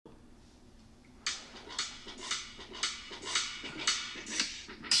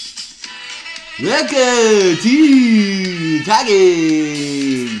Welcome to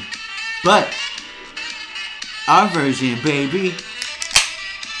Talking, but our version, baby.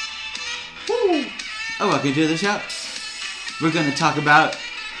 Woo. Oh, welcome to the show. We're gonna talk about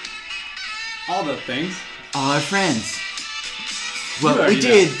all the things, all our friends, what we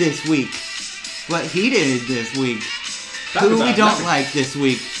did this week, what he did this week, who we don't like this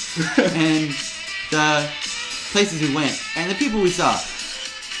week, and the places we went, and the people we saw,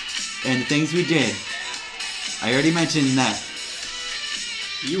 and the things we did. I already mentioned that.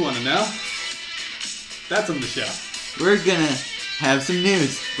 You want to know? That's on the show. We're gonna have some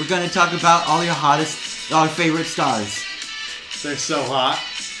news. We're gonna talk about all our favorite stars. They're so hot.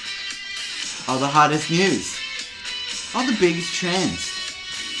 All the hottest news. All the biggest trends.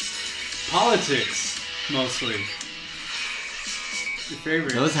 Politics, mostly. Your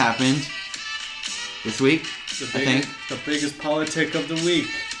favorite. Those happened this week, I think. The biggest politic of the week.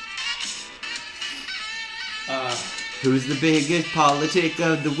 Who's the biggest politic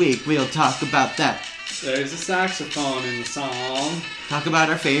of the week? We'll talk about that. There's a saxophone in the song. Talk about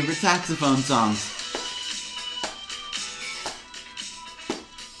our favorite saxophone songs.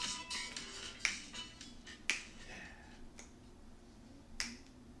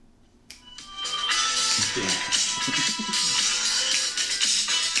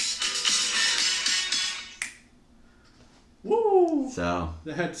 Woo! So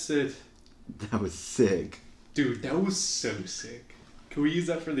That's it. that was sick. Dude, that was so sick. Can we use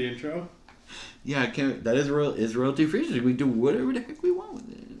that for the intro? Yeah, that is royalty free. So we can do whatever the heck we want with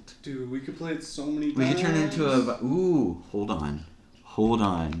it. Dude, we could play it so many times. We could turn it into a... Ooh, hold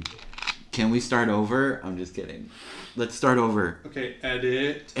on. Can we start over? I'm just kidding. Let's start over. Okay,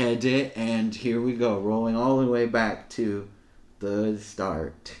 edit. And here we go. Rolling all the way back to the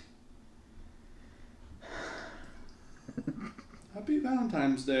start. Happy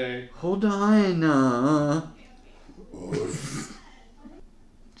Valentine's Day. Hold on.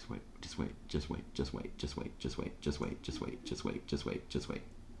 Just wait.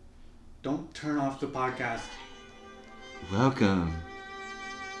 Don't turn off the podcast. Welcome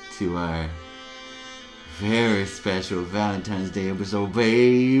to our very special Valentine's Day episode,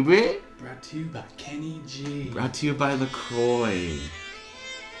 baby. Brought to you by Kenny G. Brought to you by LaCroix.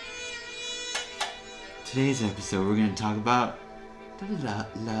 Today's episode, we're going to talk about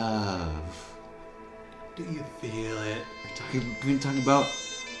love. Do you feel it? We're going to talk about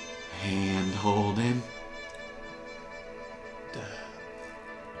hand holding.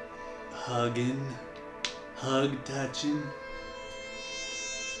 Hugging. Hug touching.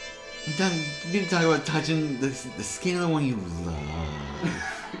 We're going to talk about touching the skin of the one you love.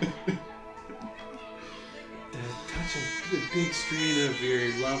 Touch a big strand of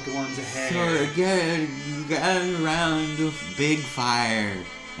your loved one's hair. So gather around a big fire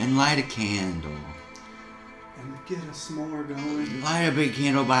and light a candle. And get a s'more going. Light a big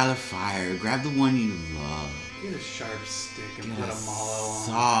candle by the fire. Grab the one you love. Get a sharp stick and Get put a a mallow on.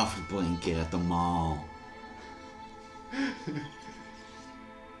 soft blanket at the mall.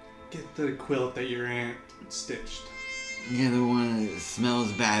 Get the quilt that your aunt stitched. Yeah, the one that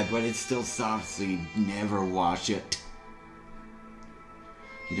smells bad, but it's still soft, so you never wash it.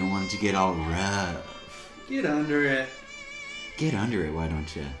 You don't want it to get all rough. Get under it. Get under it, why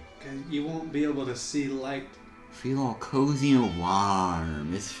don't you? Because you won't be able to see light. Feel all cozy and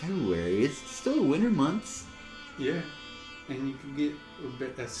warm. It's February. It's still winter months. Yeah. And you can get a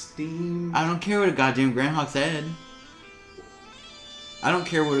bit of steam. I don't care what a goddamn groundhog said. I don't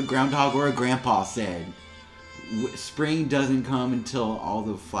care what a groundhog or a grandpa said. Spring doesn't come until all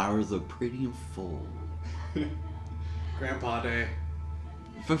the flowers look pretty and full. Grandpa Day.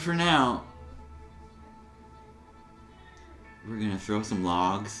 But for now, we're gonna throw some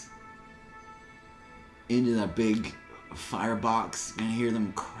logs into that big firebox. Gonna hear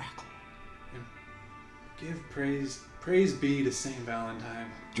them crackle. And give praise be to Saint Valentine.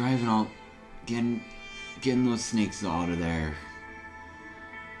 Driving all, getting those snakes out of there.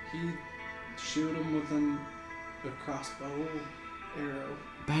 He shoot them with a crossbow arrow.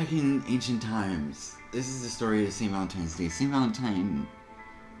 Back in ancient times, this is the story of St. Valentine's Day. St. Valentine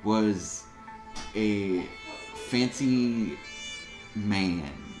was a fancy man.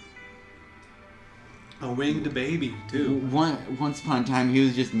 A winged baby, too. Once upon a time, he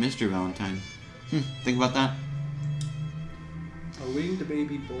was just Mr. Valentine. Think about that. A winged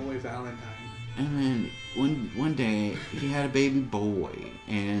baby boy Valentine. And then one day, he had a baby boy,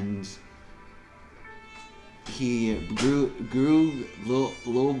 and he grew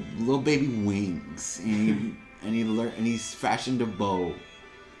little baby wings, and he fashioned a bow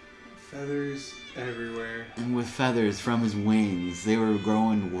feathers everywhere. And with feathers from his wings, they were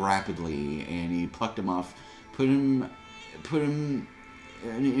growing rapidly, and he plucked them off, put him in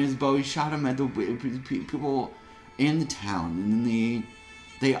his bow. He shot him at the people in the town, and then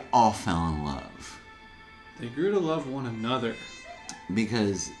they all fell in love. They grew to love one another.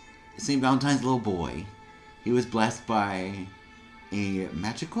 Because St. Valentine's little boy, he was blessed by a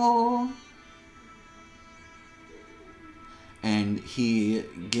magical, and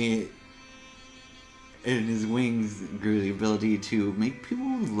and his wings grew the ability to make people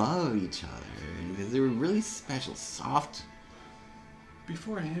love each other, because they were really special, soft.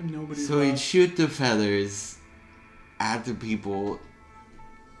 Before him, nobody. So he'd shoot the feathers at the people,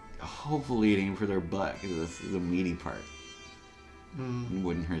 hopefully aiming for their butt, because this is the meaty part. It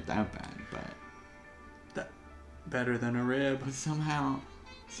wouldn't hurt that bad, but better than a rib. But somehow,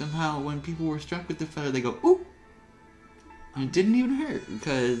 when people were struck with the feather, they go ooh, and it didn't even hurt,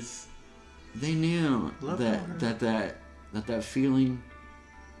 because they knew that feeling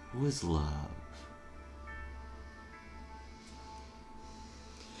was love.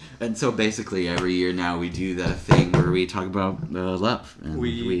 And so basically every year now we do that thing where we talk about love, and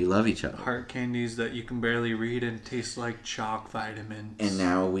we love each other. Heart candies that you can barely read and taste like chalk vitamins. And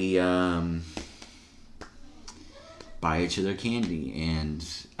now we buy each other candy and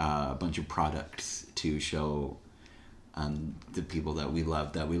a bunch of products to show the people that we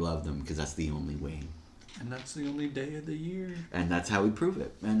love them, because that's the only way. And that's the only day of the year. And that's how we prove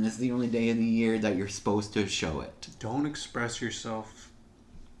it. And that's the only day of the year that you're supposed to show it. Don't express yourself.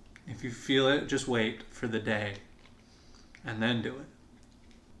 If you feel it, just wait for the day. And then do it.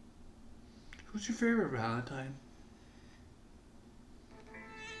 Who's your favorite Valentine?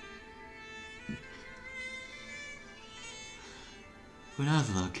 When I was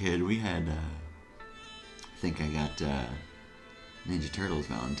a little kid, we had, I think I got Ninja Turtles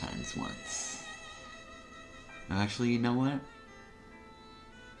Valentines once. Actually, you know what?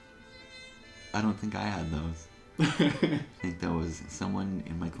 I don't think I had those. I think that was someone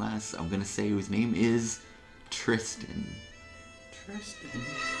in my class. I'm going to say whose name is Tristan. Tristan?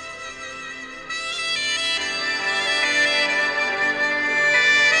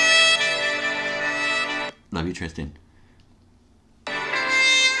 Love you, Tristan.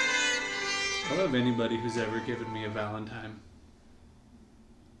 I love anybody who's ever given me a Valentine.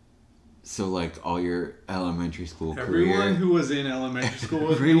 So, like, all your elementary school Everyone career... who was in elementary school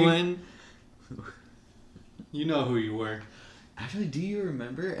with me, you know who you were. Actually, do you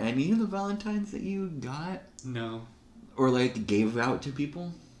remember any of the Valentines that you got? No. Or, like, gave out to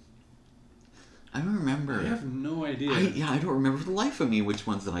people? I don't remember. I have no idea. I don't remember for the life of me which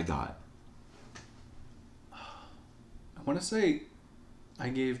ones that I got. I want to say I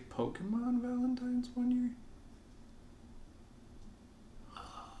gave Pokemon Valentines one year.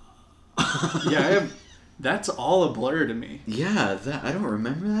 Yeah, that's all a blur to me. Yeah, I don't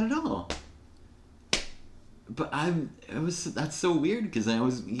remember that at all. But that's so weird, because I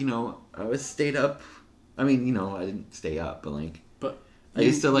was stayed up. I mean, I didn't stay up, but like. But I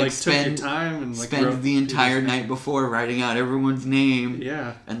used to spend time and spend the entire night before writing out everyone's name.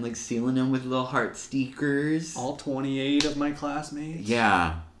 Yeah. And sealing them with little heart stickers. All 28 of my classmates.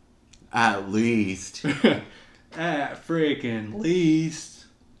 Yeah. At least. At freaking least.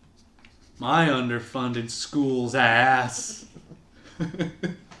 My underfunded school's ass.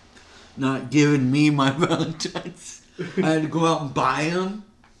 Not giving me my Valentines. I had to go out and buy them.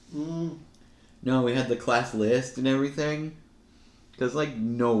 No, we had the class list and everything. Because,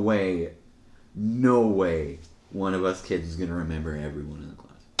 no way one of us kids is going to remember everyone in the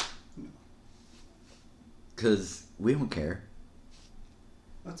class. Because we don't care.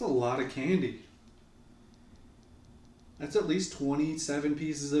 That's a lot of candy. That's at least 27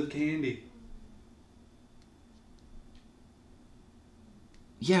 pieces of candy.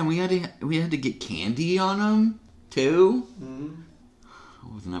 Yeah, and we had to get candy on them, too. Mm-hmm. I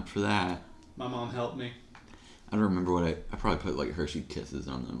wasn't up for that. My mom helped me. I don't remember what I probably put Hershey Kisses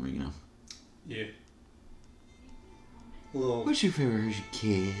on them, Yeah. Little. What's your favorite Hershey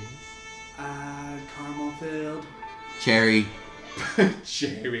Kiss? Caramel filled. Cherry.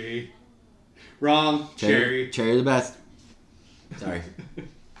 Cherry. Wrong. Cherry. Cherry the best. Sorry.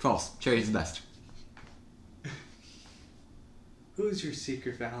 False. Cherry's the best. Who's your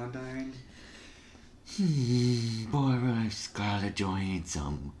secret Valentine? Boy, really, Scarlett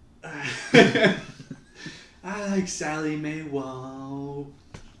Johansson. I like Sally Mae. Whoa.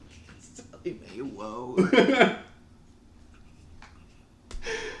 Sally Mae. Whoa.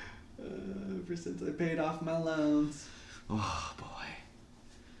 Ever since I paid off my loans. Oh boy,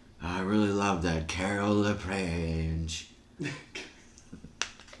 I really love that Carol LaPrange.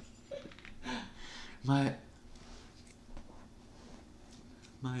 My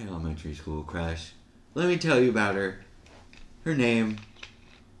elementary school crush. Let me tell you about her. Her name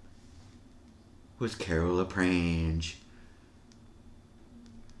was Carol LaPrange.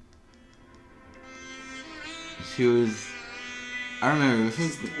 She was. I remember it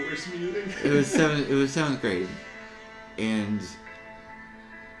was the worst music. It was seventh grade, and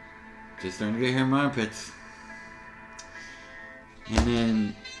just starting to get hair in my armpits. And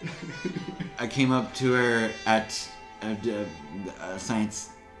then I came up to her at science,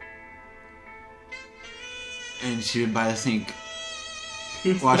 and she was by the sink,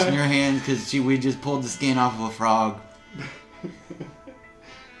 washing her hands because we just pulled the skin off of a frog.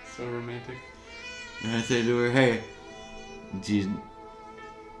 So romantic. And I said to her, "Hey, geez,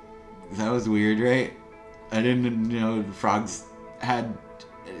 that was weird, right? I didn't know frogs had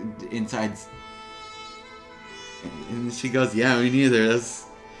insides." And she goes, "Yeah, me neither. It's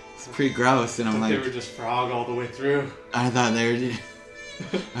pretty gross." And I'm like, they were just frog all the way through. I thought they were.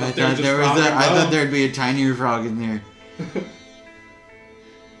 I thought there'd be a tinier frog in there.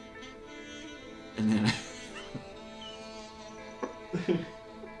 And then.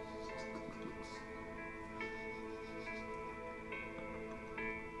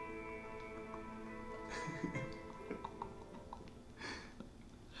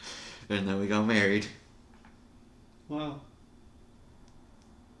 And then we got married. Wow.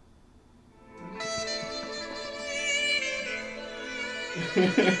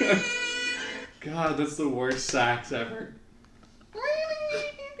 God, that's the worst sax ever.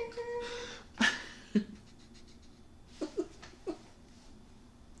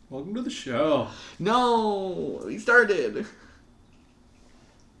 Welcome to the show. No, we started.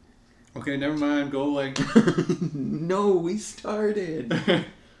 Okay, never mind. Go away. No, we started.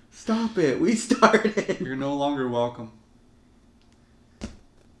 Stop it. We started. You're no longer welcome.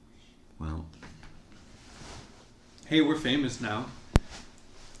 Well. Hey, we're famous now.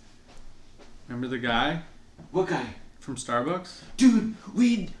 Remember the guy? What guy? From Starbucks? Dude,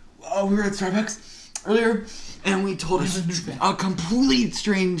 we were at Starbucks earlier, and we told a complete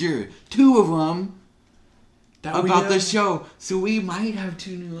stranger, two of them, about the show. So we might have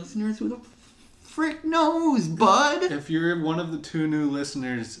 2 new listeners. Who the frick knows, bud? If you're one of the 2 new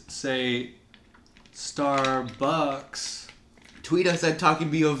listeners, say Starbucks. Tweet us at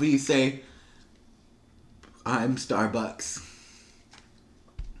TalkingBOV. Say, "I'm Starbucks."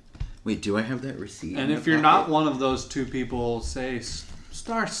 Wait, do I have that receipt? And if you're not one of those 2 people, say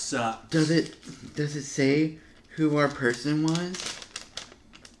Star sucks. Does it say who our person was?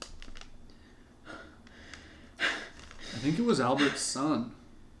 I think it was Albert's son.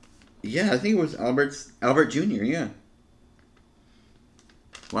 Yeah, I think it was Albert Jr., yeah.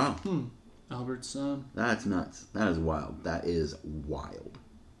 Wow. Albert's son. That's nuts. That is wild. That is wild.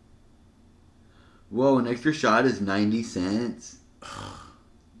 Whoa, an extra shot is 90 cents.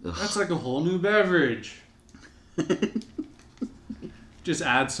 That's like a whole new beverage. Just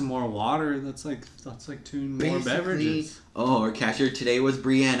add some more water. That's like 2 more beverages. Oh, our cashier today was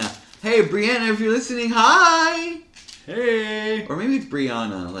Brianna. Hey, Brianna, if you're listening, hi! Hey! Or maybe it's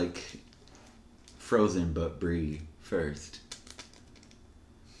Brianna, like Frozen, but Brie first.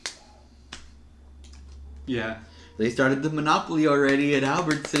 Yeah. They started the Monopoly already at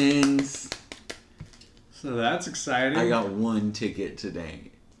Albertsons. So that's exciting. I got 1 ticket today.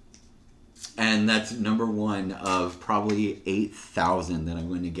 And that's number 1 of probably 8,000 that I'm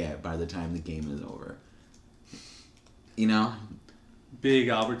going to get by the time the game is over. You know? Big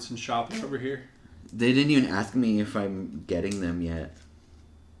Albertson shopper over here. They didn't even ask me if I'm getting them yet.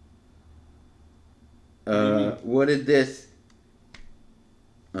 What did this...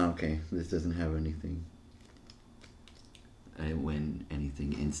 Okay, this doesn't have anything. I didn't win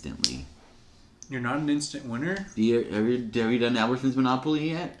anything instantly. You're not an instant winner? Have you done Albertsons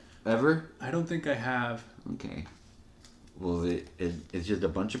Monopoly yet? Ever? I don't think I have. Okay. Well, it's just a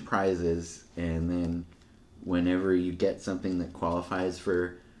bunch of prizes, and then whenever you get something that qualifies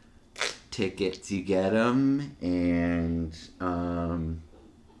for tickets, you get them, and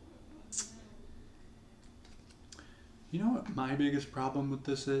you know what my biggest problem with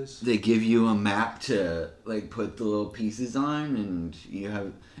this is? they give you a map to like put the little pieces on, and you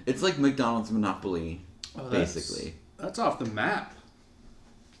have it's like McDonald's Monopoly, basically. That's off the map.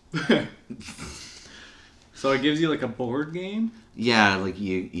 So it gives you like a board game? Yeah, like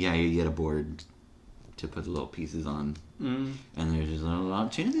you get a board to put the little pieces on. And there's just a lot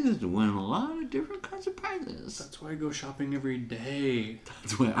of chances to win a lot of different kinds of prizes. That's why I go shopping every day.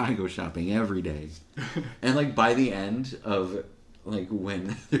 That's why I go shopping every day. And like by the end of like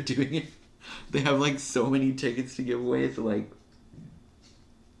when they're doing it, they have like so many tickets to give away. So like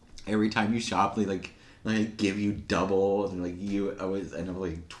every time you shop, they like give you double, and like you always end up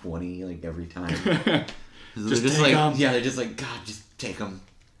like 20 like every time. Just they're take 'em. Yeah, they're just like, God, just take them.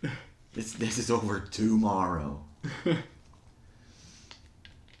 This is over tomorrow.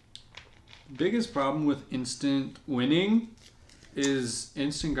 Biggest problem with instant winning is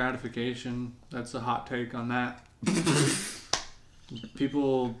instant gratification. That's a hot take on that.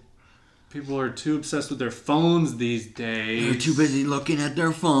 People are too obsessed with their phones these days. They're too busy looking at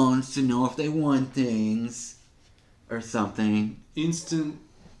their phones to know if they want things or something. Instant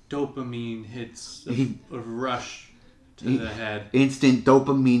dopamine hits a rush to the head. Instant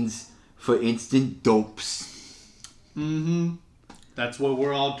dopamines for instant dopes. Mm-hmm. That's what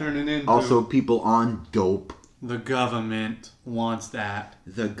we're all turning into. Also, people on dope. The government wants that.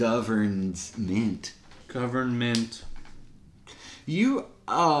 The government. Government. You,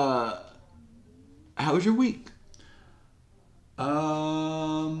 how was your week?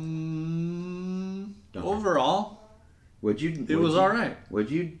 Overall, it was all right. What'd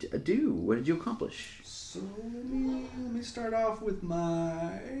you do? What did you accomplish? So let me start off with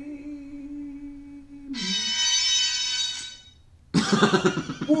my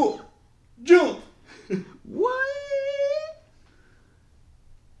whoa, jump. What?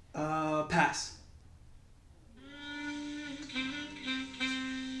 Pass.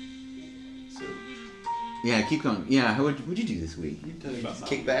 So Yeah, keep going. Yeah, what'd you do this week? let me tell you about Just my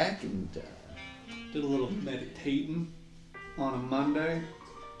kick back and did a little meditating on a Monday.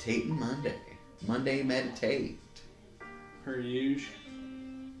 Tatin' Monday. Monday meditate. Per usual.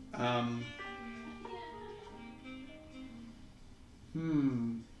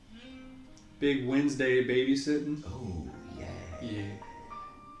 Big Wednesday babysitting. Oh yeah. Yeah.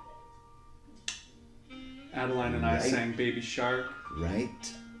 Adeline and I Right. sang Baby Shark,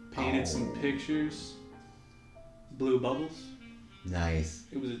 Right. painted some pictures, blew bubbles. Nice.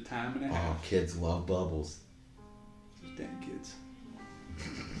 It was a time and a Oh, half. kids love bubbles. Those damn kids.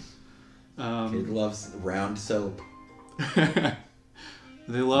 Kid loves round soap.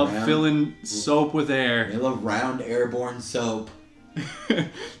 They love Round- filling soap with air. They love round airborne soap.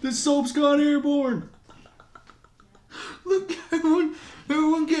 The soap's gone airborne. Look,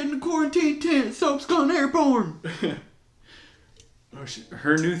 everyone get in the quarantine tent. Soap's gone airborne.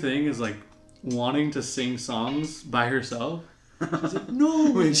 Her new thing is like wanting to sing songs by herself. She's like,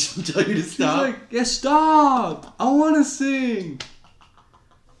 no. Wait, she'll tell you to She's stop. like, yeah, stop. I want to sing.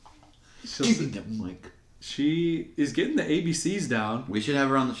 Give me the mic. She is getting the ABCs down. We should have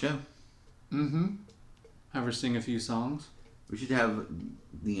her on the show. Mm-hmm. Have her sing a few songs. We should have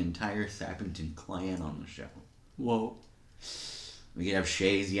the entire Sappington clan on the show. Whoa. We could have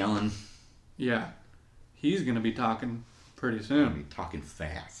Shays yelling. Yeah. He's going to be talking pretty We're soon. gonna be talking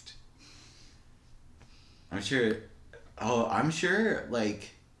fast. I'm sure. Oh, I'm sure.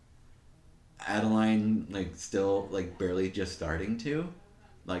 Like Adeline, like still like barely just starting to,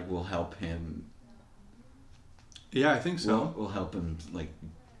 like we'll help him. Yeah, I think so. We'll help him like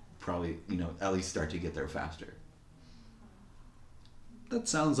probably at least start to get there faster. That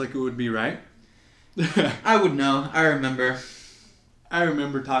sounds like it would be right. I would know. I remember. I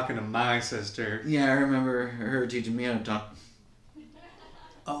remember talking to my sister. Yeah, I remember her teaching me how to talk.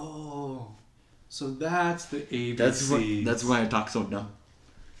 Oh, so that's the ABC. That's why I talk so dumb.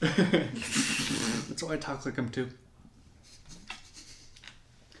 That's why I talk like I'm too.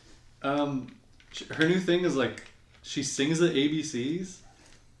 Her new thing is like she sings the ABCs,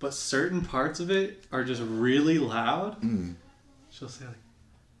 but certain parts of it are just really loud. Mm. She'll say like,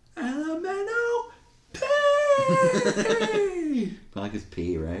 Elemento P. I like his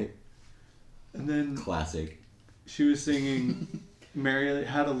P, right? And then Classic. she was singing Mary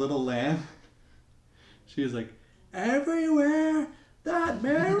Had a Little Lamb. She was like, everywhere that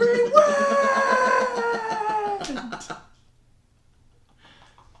Mary went.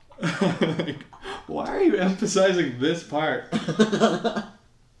 Like, why are you emphasizing this part?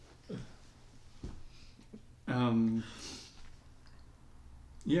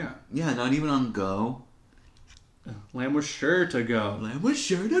 Yeah. Yeah, not even on Go. Lamb was sure to go. Lamb was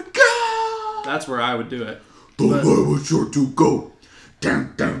sure to go. That's where I would do it. The lamb was sure to go.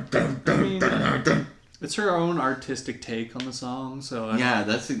 Dun, dun, dun, dun, I mean, dun, dun. It's her own artistic take on the song, so I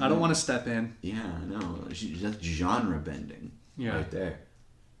don't want to step in. Yeah, no, that's genre bending. Yeah. Right there.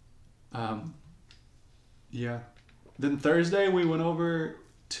 Yeah. Then Thursday we went over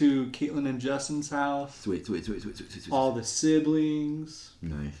to Caitlin and Justin's house. Sweet. All the siblings,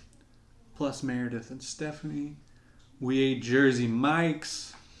 Nice. plus Meredith and Stephanie. We ate Jersey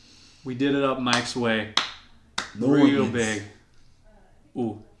Mike's. We did it up Mike's way. No Real onions. big.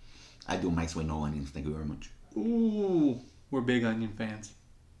 Ooh. I do Mike's way, no onions. Thank you very much. Ooh. We're big onion fans.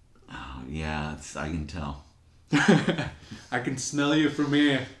 Oh, yeah, I can tell. I can smell you from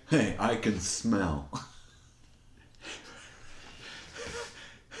here. Hey, I can smell.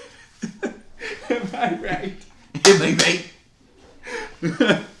 Am I right? Am I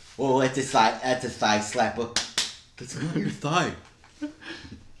right? Oh, that's a thigh slapper. That's not your thigh.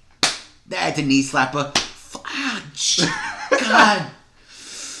 That's a knee slapper. Ouch. God.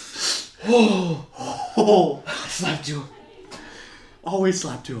 Oh, I slapped you. Always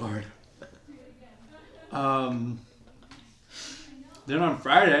slap too hard. Then on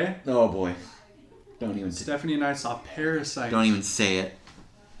Friday, Oh boy. Don't even Stephanie and I saw Parasite. Don't even say it.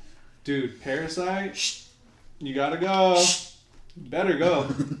 Dude, Parasite. Shh. You gotta go. Shh. You better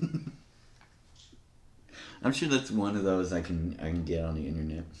go. I'm sure that's one of those I can get on the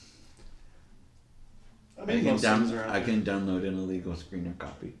internet. I can download an illegal screener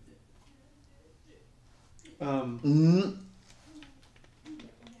copy.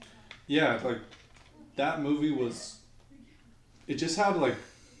 Yeah, like that movie was. It just had like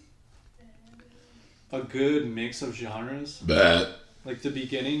a good mix of genres. But like the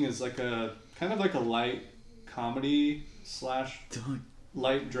beginning is like a kind of like a light comedy /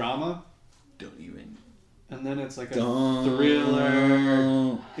 light drama. Don't even. And then it's like a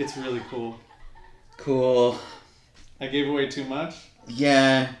thriller. It's really cool. Cool. I gave away too much?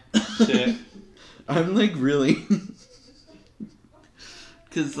 Yeah. Shit. I'm like really...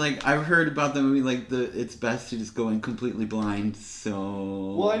 Because like I've heard about the movie, like it's best to just go in completely blind,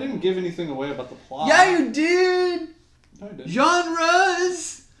 so... Well, I didn't give anything away about the plot. Yeah, you did! No, I didn't.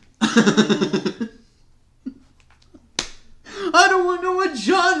 Genres! I don't want to know what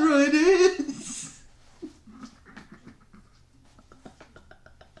genre it is!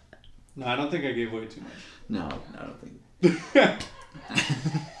 No, I don't think I gave away too much. No, I don't think.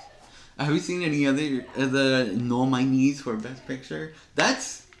 Have you seen any other the No My Knees for Best Picture?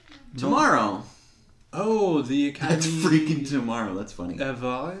 That's tomorrow. Oh, the Academy. That's freaking tomorrow. That's funny.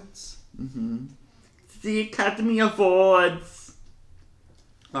 Awards. Mm-hmm. The Academy Awards.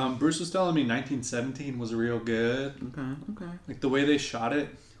 Bruce was telling me 1917 was real good. Okay. Like the way they shot it.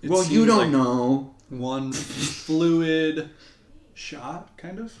 Well, you don't know. One fluid shot,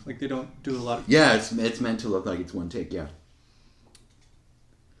 kind of. Like they don't do a lot of. Yeah, it's meant to look like it's one take. Yeah.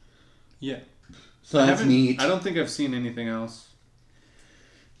 Yeah. So that's neat. I don't think I've seen anything else.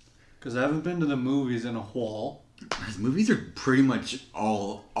 Because I haven't been to the movies in a while. Those movies are pretty much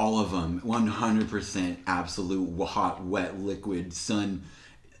all of them 100% absolute hot, wet, liquid sun,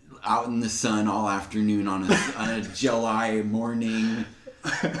 out in the sun all afternoon on a July morning.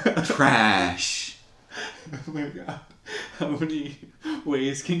 Trash. Oh my god. How many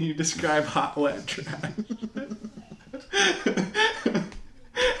ways can you describe hot, wet trash?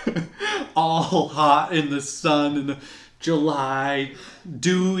 All hot in the sun in the July,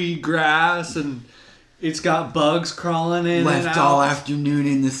 dewy grass, and it's got bugs crawling in Left and out. all afternoon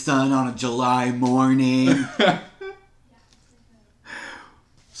in the sun on a July morning.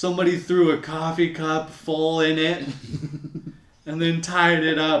 Somebody threw a coffee cup full in it and then tied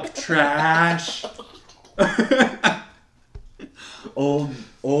it up. Trash. Old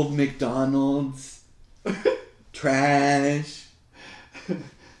McDonald's. Trash.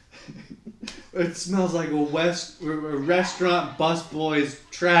 It smells like a restaurant busboy's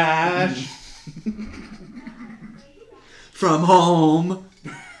trash. From home.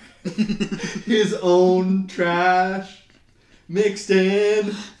 His own trash mixed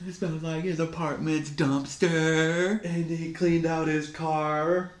in. It smells like his apartment's dumpster. And he cleaned out his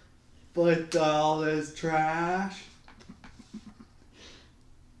car with all his trash.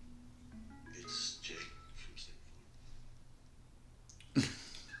 It's Jake from State Farm.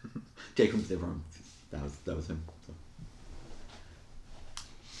 Jake from State Farm. That was him. So.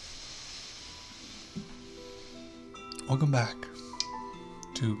 Welcome back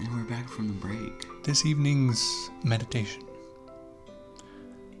to We're back from the break. this evening's meditation.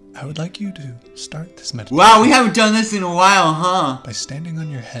 I would like you to start this meditation. Wow, we haven't done this in a while, huh? By standing on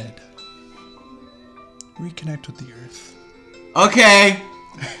your head. Reconnect with the earth. Okay.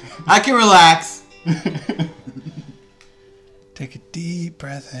 I can relax. Take a deep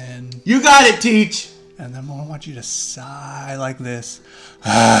breath in. You got it, Teach. And then I want you to sigh like this.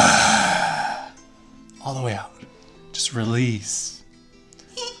 All the way out. Just release.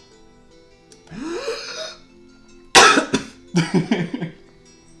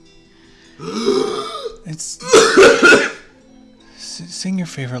 It's sing your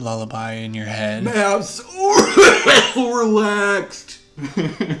favorite lullaby in your head. Man, I'm so relaxed.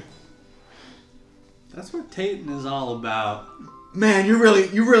 That's what Tatum is all about. Man, you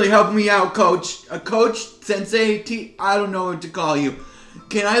really helping me out, Coach. Coach, Sensei, I don't know what to call you.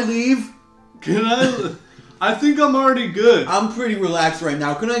 Can I leave? Can I? I think I'm already good. I'm pretty relaxed right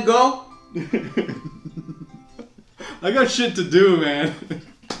now. Can I go? I got shit to do, man.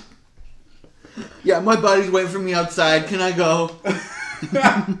 Yeah, my buddy's waiting for me outside. Can I go?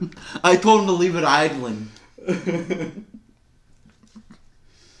 I told him to leave it idling.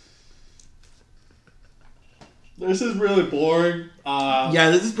 This is really boring. Yeah,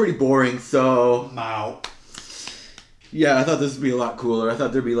 this is pretty boring, so... Mow. Yeah, I thought this would be a lot cooler. I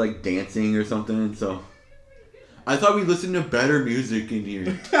thought there'd be, like, dancing or something, so... I thought we'd listen to better music in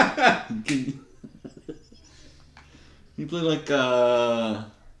here. You play, like,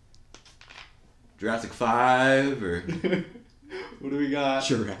 Jurassic 5, or... What do we got?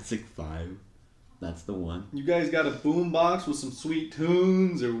 Jurassic 5. That's the one. You guys got a boombox with some sweet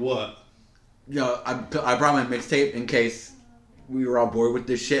tunes, or what? Yeah, I brought my mixtape in case we were all bored with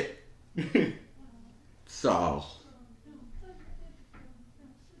this shit. So...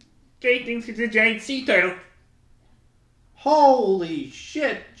 Jay thinks it's a giant sea turtle. Holy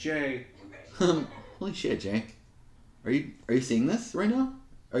shit, Jay. Holy shit, Jay. Are you seeing this right now?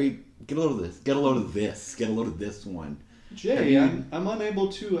 Get a load of this. Get a load of this. Get a load of this one. Jay, I'm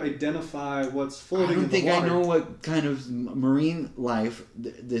unable to identify what's floating in the water. I don't think I know what kind of marine life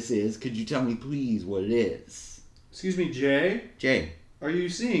this is. Could you tell me, please, what it is? Excuse me, Jay? Jay. Are you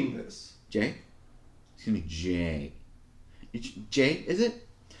seeing this? Jay? Excuse me, Jay. Jay, is it?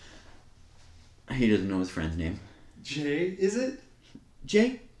 He doesn't know his friend's name. Jay, is it?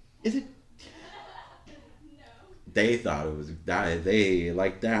 Jay, is it? They thought it was that. They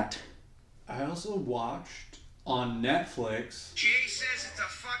liked that. I also watched on Netflix. Jay says it's a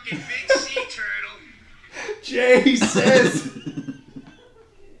fucking big sea turtle. Jay says.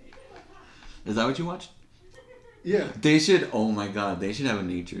 Is that what you watched? Yeah. They should. Oh my god! They should have a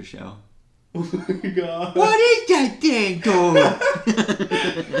nature show. Oh my god. What is that thing, dude?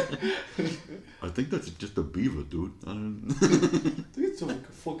 I think that's just a beaver, dude. I think it's like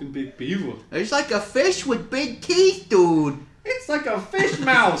a fucking big beaver. It's like a fish with big teeth, dude. It's like a fish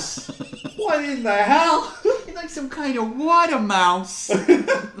mouse. What in the hell? It's like some kind of water mouse.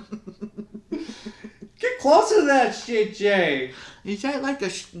 Get closer to that shit, Jay. Is that like a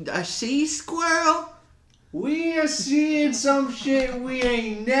sea squirrel? We are seeing some shit we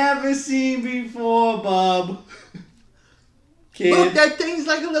ain't never seen before, bub. Kid. Look, that thing's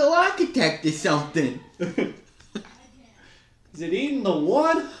like a little architect or something. Is it eating the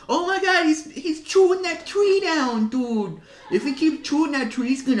wood? Oh my god, he's chewing that tree down, dude. If he keeps chewing that tree,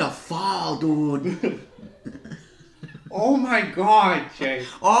 he's gonna fall, dude. Oh my god, Jay.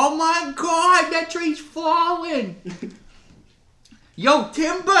 Oh my god, that tree's falling. Yo,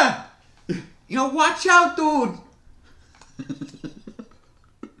 Timber. Yo, watch out, dude.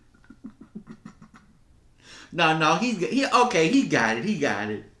 No, he got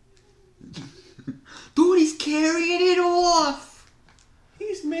it. Dude, he's carrying it off.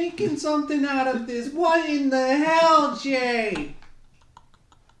 He's making something out of this. What in the hell, Jay?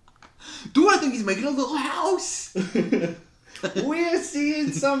 Dude, I think he's making a little house. We're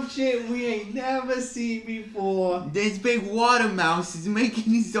seeing some shit we ain't never seen before. This big water mouse is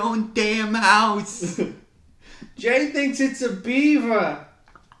making his own damn house. Jay thinks it's a beaver.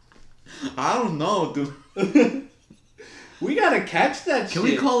 I don't know, dude. We gotta catch that shit. Can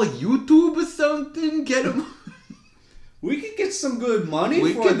we call a YouTube or something? Get him. We could get some good money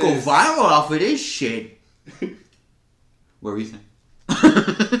We for could this. go viral off of this shit. What were you saying?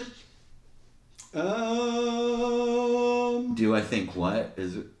 Do I think what?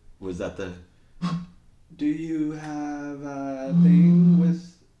 Was that the... Do you have a thing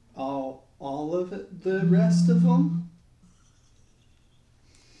with all of it, the rest of them?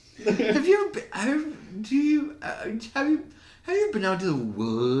 Have you been out to the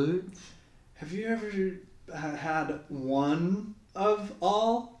woods? Have you ever had one of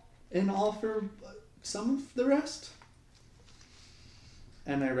all and all for some of the rest?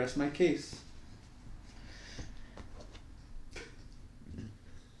 And I rest my case.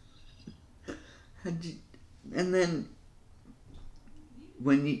 And then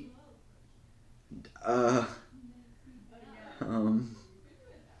when you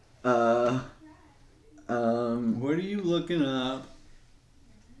What are you looking up?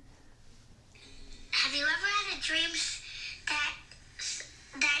 Have you ever had a dream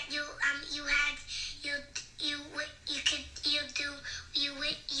that you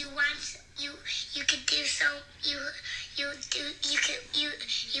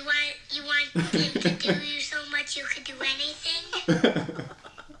want him to do you so much you could do anything?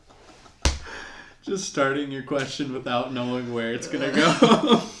 Just starting your question without knowing where it's gonna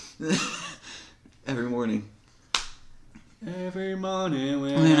go. every morning. Every morning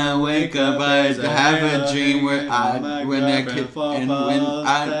I wake up, I have a dream where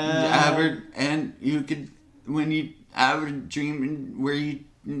when you have a dream where you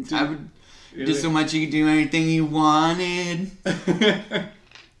have just so much you could do anything you wanted.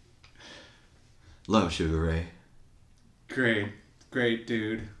 Love Sugar Ray. Great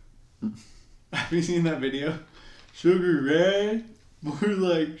dude. Have you seen that video? Sugar Ray, more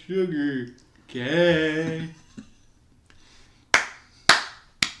like Sugar Gay.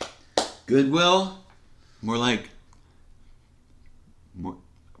 Goodwill, more like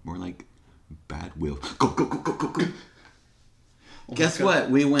Bad Will. Go. Oh Guess what?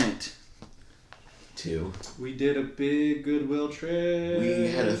 We went to. We did a big Goodwill trip. We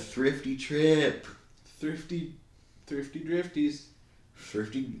had a thrifty trip. Thrifty drifties.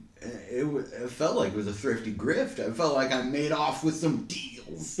 Thrifty. It felt like it was a thrifty grift. I felt like I made off with some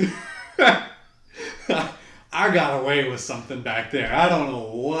deals. I got away with something back there. I don't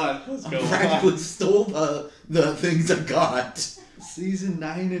know what was going on. I practically stole the things I got. Season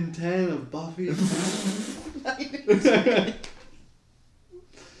 9 and 10 of Buffy.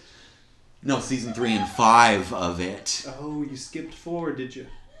 No, season 3 and 5 of it. Oh, you skipped 4, did you?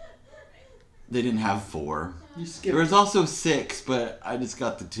 They didn't have 4. You skipped. There was also 6, but I just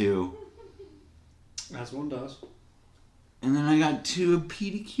got the 2. As one does. And then I got 2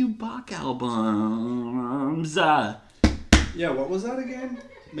 PDQ Bach albums. Yeah, what was that again?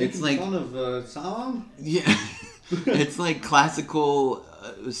 Making like, fun of a song? Yeah. It's like classical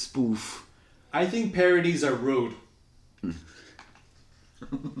spoof. I think parodies are rude.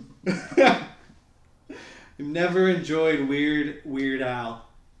 Never enjoyed Weird Al.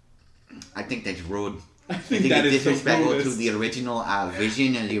 I think that's rude. I think that it's is disrespectful so to the original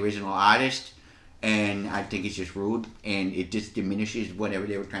vision and the original artist. And I think it's just rude. And it just diminishes whatever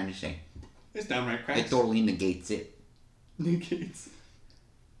they were trying to say. It's downright crass. It totally negates it. Negates.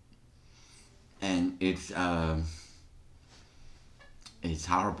 And it's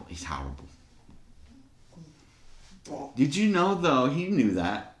horrible. It's horrible. Oh. Did you know, though, he knew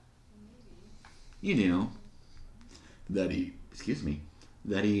that. You knew that he,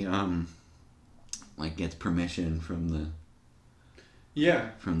 like gets permission from the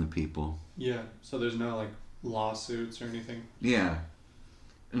people. Yeah, so there's no like lawsuits or anything. Yeah.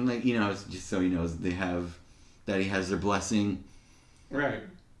 And like, it's just so he knows that he has their blessing. Right.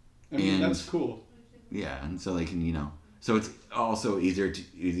 I mean, that's cool. Yeah, and so they can, so it's also easier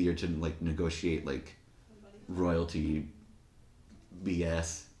to like negotiate like royalty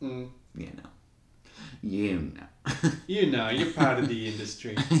BS. Mm. You know, you're part of the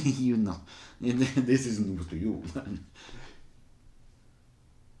industry. This isn't for you.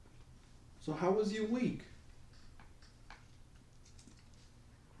 So how was your week?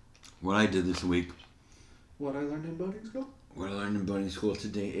 What I did this week. What I learned in boarding school? What I learned in boarding school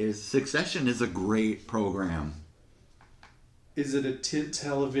today is Succession is a great program. Is it a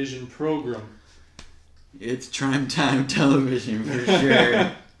television program? It's primetime television for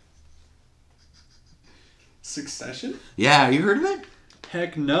sure. Succession? Yeah, you heard of it?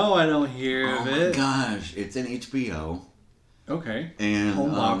 Heck no, I don't hear of it. Oh my gosh, it's an HBO. Okay. And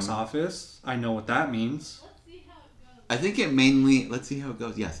home box office. I know what that means. I think it mainly. Let's see how it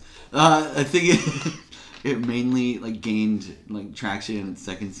goes. Yes, I think it mainly like gained like traction in its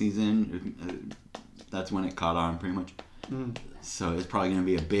second season. That's when it caught on, pretty much. Mm. So it's probably gonna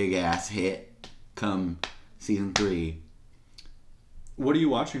be a big ass hit come season 3. What are you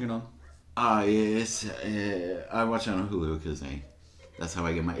watching it on? Yes, I watch it on Hulu because that's how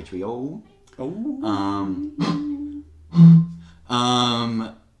I get my HBO. Oh.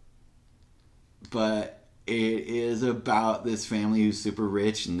 But it is about this family who's super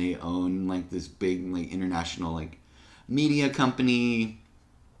rich and they own like this big like international like media company,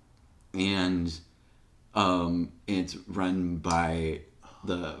 and it's run by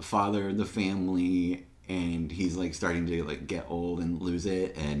the father of the family, and he's like starting to like get old and lose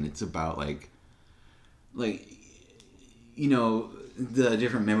it, and it's about like the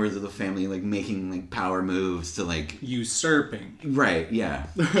different members of the family like making like power moves to like usurping. Right, yeah.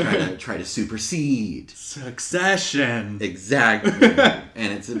 Try to supersede. Succession. Exactly.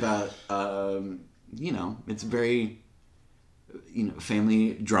 And it's about it's very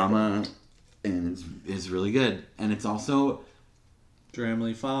family drama, and it's really good. And it's also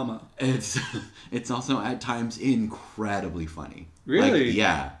Dramly Fama. It's also at times incredibly funny. Really? Like,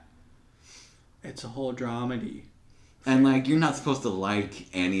 yeah. It's a whole dramedy. And like you're not supposed to like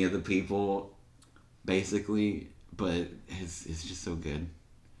any of the people, basically, but it's just so good.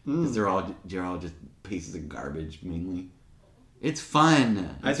 Because they're all just pieces of garbage mainly. It's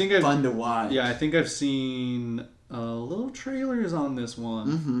fun. It's fun to watch. Yeah, I think I've seen Little trailers on this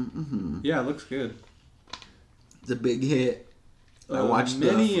one. Yeah, it looks good. It's a big hit. I watched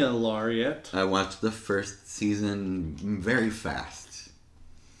many a laureate. I watched the first season very fast.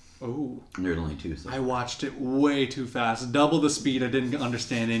 Oh. There's only 2. So I watched it way too fast. Double the speed. I didn't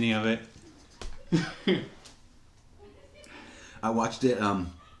understand any of it. I watched it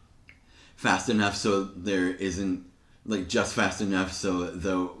fast enough so there isn't like just fast enough so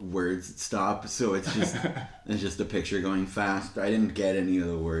the words stop. So it's just a picture going fast. I didn't get any of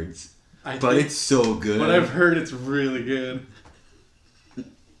the words, but it's so good. But I've heard it's really good.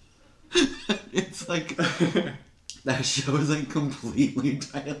 It's like that show is like completely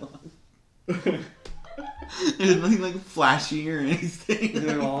dialogue. There's nothing like flashy or anything.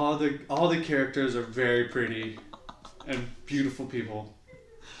 And all the characters are very pretty and beautiful people.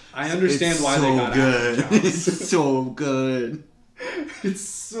 I understand why they got good. acting jobs. It's so good. It's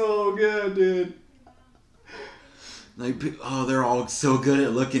so good, dude. Like, oh, they're all so good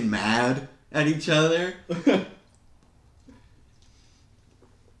at looking mad at each other.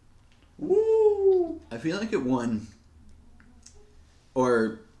 Woo! I feel like it won.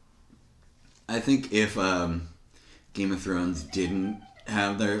 Or I think if Game of Thrones didn't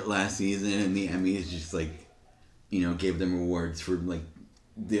have their last season and the Emmys just like, gave them awards for like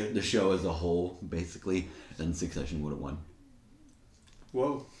the show as a whole, basically, then Succession would have won.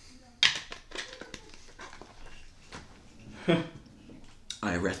 Whoa.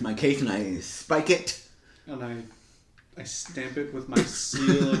 I rest my case and I spike it. And I stamp it with my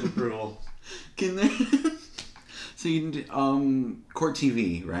seal of approval. Can there? So Court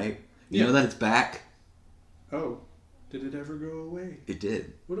TV, right? You know that it's back? Oh. Did it ever go away? It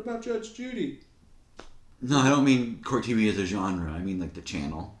did. What about Judge Judy? No, I don't mean Court TV as a genre. I mean like the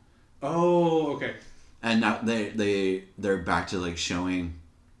channel. Oh, okay. And now they're back to like showing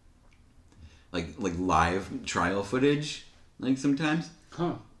like live trial footage like sometimes.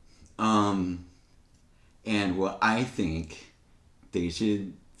 Huh. And what I think they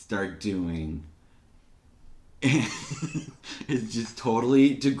should start doing is just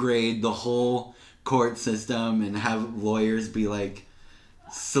totally degrade the whole court system and have lawyers be like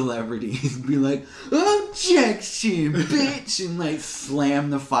celebrities, be like, objection, bitch, and like slam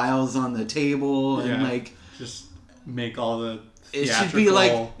the files on the table and like just make all the it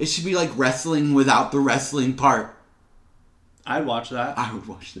should be like wrestling without the wrestling part. I'd watch that. I would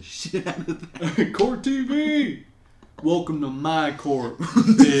watch the shit out of that. Court TV. Welcome to my court,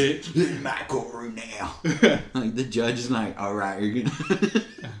 bitch. This is my courtroom now. Like the judge is like, all right, you're gonna,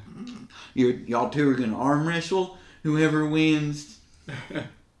 y'all two are gonna arm wrestle. Whoever wins,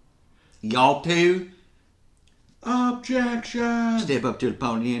 y'all two. Objection. Step up to the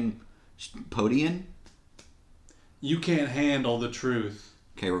podium. You can't handle the truth.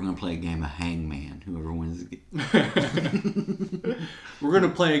 Okay, we're gonna play a game of Hangman. Whoever wins. We're gonna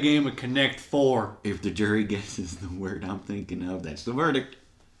play a game of Connect 4. If the jury guesses the word I'm thinking of, that's the verdict.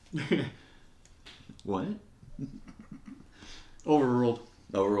 What? Overruled.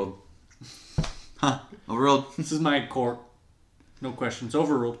 Overruled. Huh? Overruled. This is my court. No questions.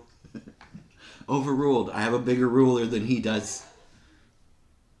 Overruled. Overruled. I have a bigger ruler than he does.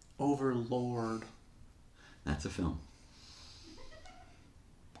 Overlord. That's a film.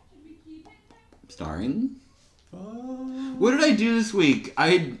 Starring? What did I do this week?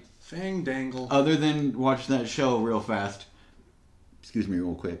 Fang Dangle. Other than watch that show real fast. Excuse me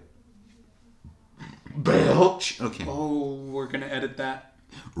real quick. Belch. Okay. Oh, we're gonna edit that.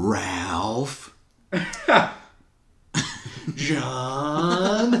 Ralph.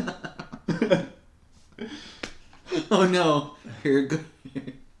 John. Oh no. Here it goes.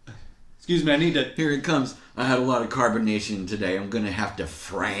 Excuse me, I need to... Here it comes. I had a lot of carbonation today. I'm gonna have to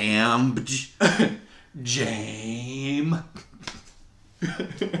fram. Jame.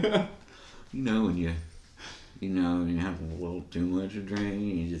 When you have a little too much to drink,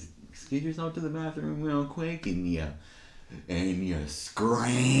 you just excuse yourself to the bathroom real quick, and you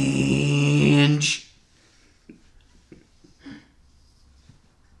scrange.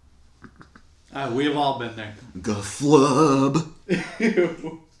 We've all been there. Gaflub.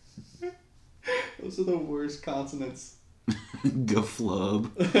 Ew. Those are the worst consonants. Gaflub.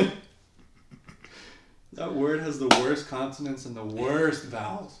 That word has the worst consonants and the worst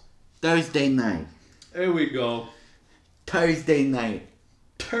vowels. Thursday night. There we go. Thursday night.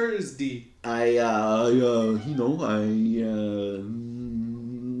 Thursday. Don't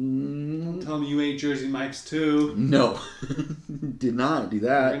Tell me you ate Jersey Mike's too. No. Did not do We're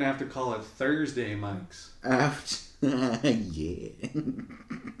that. gonna have to call it Thursday Mike's. Yeah.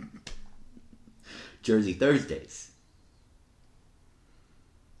 Jersey Thursdays.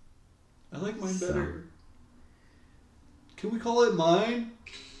 I like mine better. Can we call it mine?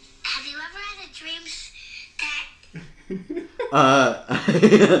 Have you ever had a dream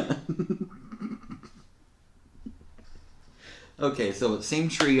that... Okay, so same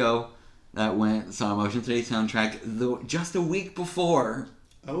trio that saw Motion City soundtrack just a week before.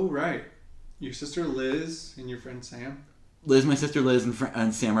 Oh, right. Your sister Liz and your friend Sam? Liz, my sister Liz,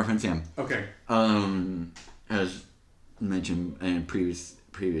 and Sam, our friend Sam. Okay. As mentioned in a previous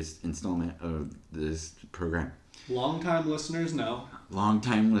installment of this program. Long-time listeners know.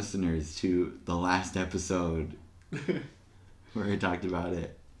 Long-time listeners to the last episode where I talked about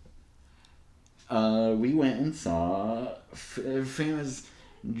it. We went and saw famous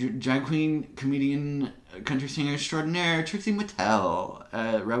drag queen, comedian, country singer extraordinaire Trixie Mattel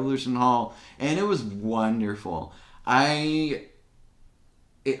at Revolution Hall, and it was wonderful. In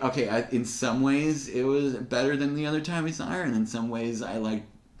some ways it was better than the other time we saw her, and in some ways I liked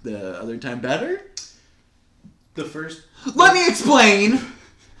the other time better. Let me explain!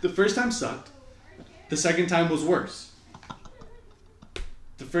 The first time sucked. The second time was worse.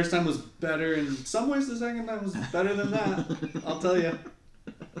 The first time was better in some ways, the second time was better than that. I'll tell you.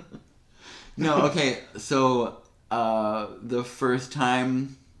 No, okay, so the first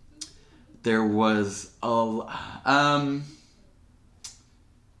time there was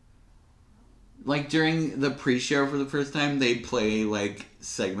like during the pre-show for the first time, they play like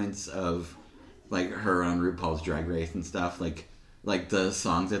segments of like her on RuPaul's Drag Race and stuff, like the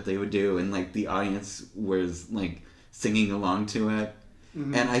songs that they would do, and like the audience was like singing along to it.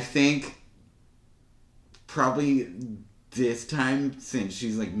 Mm-hmm. And I think probably this time, since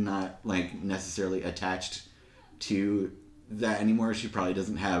she's like not like necessarily attached to that anymore, she probably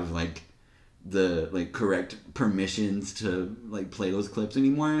doesn't have like the like correct permissions to like play those clips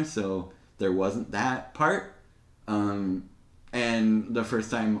anymore, so there wasn't that part. And the first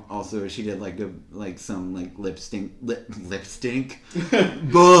time also she did some lip stink. What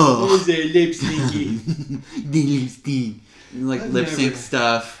was it? Lip stinky. The lip stink. Like lip sync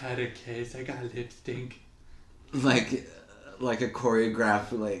stuff. Had a case. I got lip stink. Like a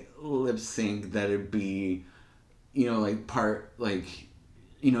choreographed like lip sync that'd be, like part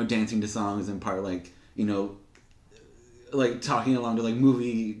dancing to songs and part like talking along to like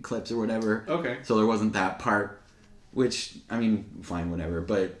movie clips or whatever. Okay. So there wasn't that part, which I mean, fine, whatever.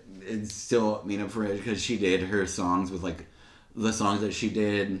 But it's still made up for it because she did her songs with like the songs that she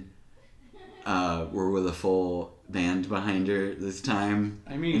did were with a full band behind her this time.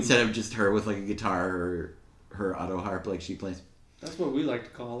 I mean, instead of just her with like a guitar or her auto harp like she plays. That's what we like to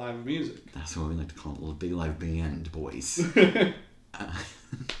call live music. That's what we like to call a little big live band, boys. And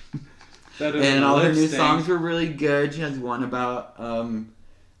all her new songs were really good. She has one about how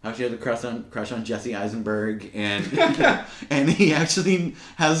she had a crush on Jesse Eisenberg, and and he actually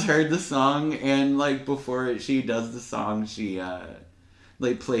has heard the song, and like before she does the song, she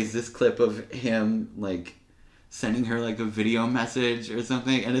plays this clip of him like sending her like a video message or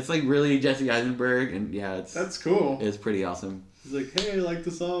something, and it's like really Jesse Eisenberg, and that's cool. It's pretty awesome. He's like, "Hey, I like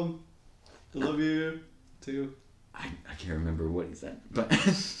the song. I love you too." I can't remember what he said, but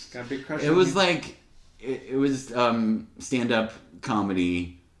got a big crush. It was like it was stand-up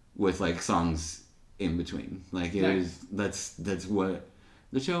comedy with like songs in between. Like it was that's what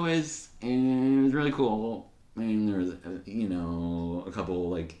the show is, and it was really cool. And there was a couple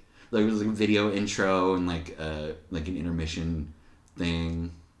like there was like a video intro and like an intermission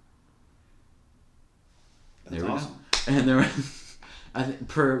thing. That's awesome. And there was, I think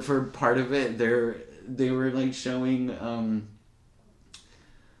for part of it they were like showing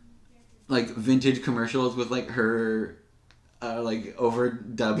like vintage commercials with like her like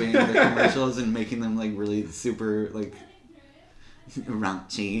overdubbing the commercials and making them like really super like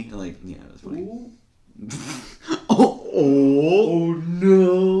raunchy. Like it was funny. Oh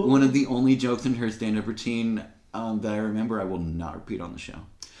no! One of the only jokes in her stand-up routine that I remember, I will not repeat on the show.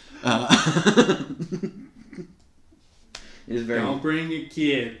 Don't bring your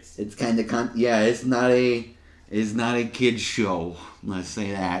kids. It's kind of it's not a kids show. Let's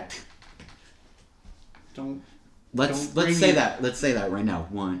say that. Let's say that. Let's say that right now.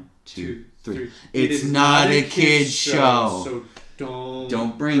 1, 2, 3. It's not a kids show. So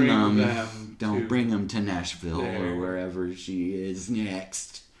don't bring them. Don't bring them to Nashville or wherever she is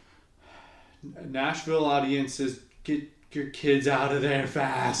next. Nashville audiences, get your kids out of there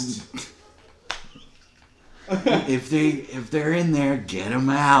fast. If they're in there, get them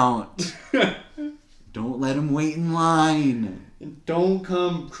out. Don't let them wait in line. And don't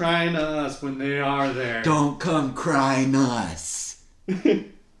come crying to us when they are there. Don't come crying us.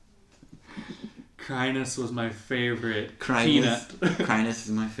 Cryness was my favorite. Cryness is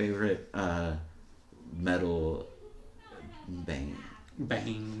my favorite metal Bang.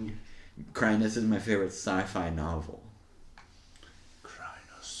 Bang. Crinus is my favorite sci-fi novel.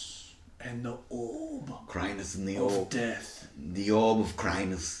 Crinus and the orb. Crinus and the Of orb. death. The orb of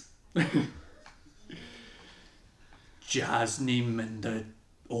Crinus. Jasnim and the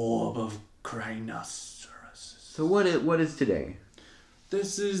orb of Crinus. So what is today?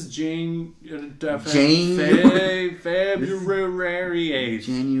 This is February 8th.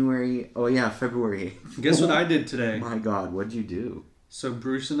 January. Oh yeah, February 8th. Guess what I did today? My God, what'd you do? So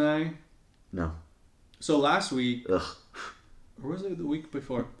Bruce and I. No. So last week, Ugh. or was it the week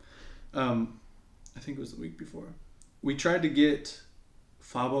before? I think it was the week before. We tried to get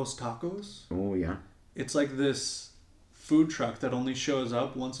Fabo's Tacos. Oh yeah. It's like this food truck that only shows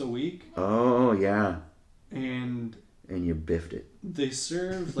up once a week, Oh yeah. and And you biffed it. they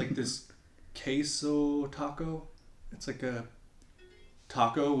serve like this queso taco. It's like a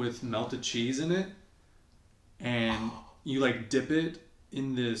taco with melted cheese in it, and you like dip it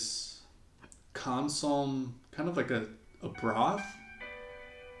in this consomme, kind of like a broth.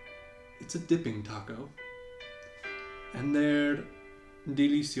 It's a dipping taco, and they're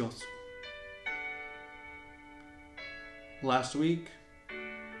deliciosos. Last week,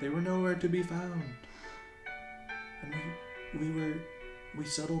 they were nowhere to be found, and we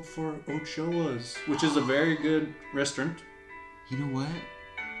settled for Ochoa's, which is a very good restaurant. You know what?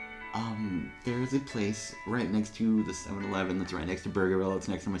 There's a place right next to the 7-Eleven that's right next to Burgerville. It's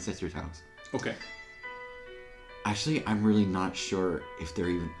next to my sister's house. Okay. Actually, I'm really not sure if they're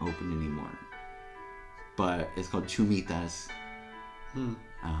even open anymore. But it's called Chumitas.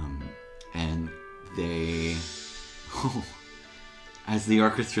 And they... as the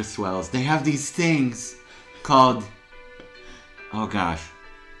orchestra swells, they have these things called... Oh gosh.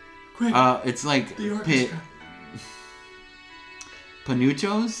 Quick. It's like... The orchestra.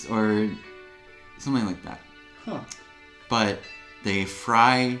 Panuchos or something like that. Huh. But they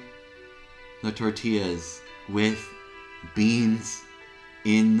fry the tortillas with beans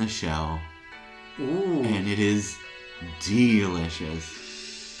in the shell. Ooh. And it is delicious.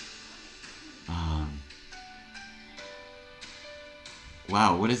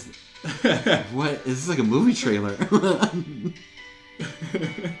 Wow, what is... what? Is this like a movie trailer?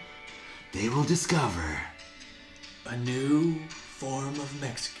 They will discover A new form of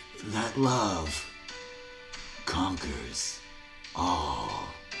Mexican food. that love conquers all.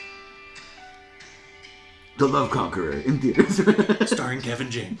 The Love Conqueror in theaters. Starring Kevin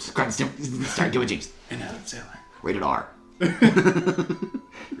James Start doing James. and Adam Sandler. Rated R.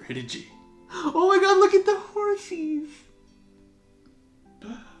 Rated G. Oh my God! Look at the horsies.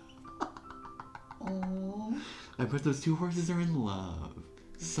 Aww. I bet those two horses are in love.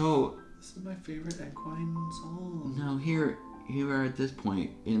 So This is my favorite equine song. now here we are at this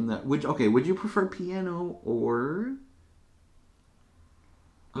point in the would you prefer piano or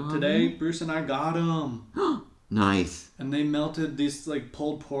But today, Bruce and I got them. nice. And they melted these like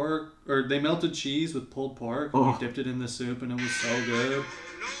pulled pork, or they melted cheese with pulled pork. Oh. We dipped it in the soup and it was so good.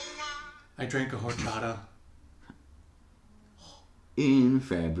 I drank a horchata. In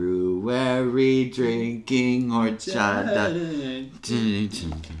February, drinking horchata.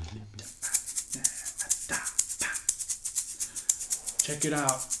 Check it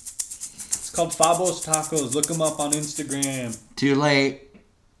out. It's called Fabo's Tacos. Look them up on Instagram. Too late.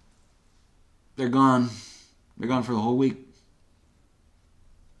 They're gone. They're gone for the whole week.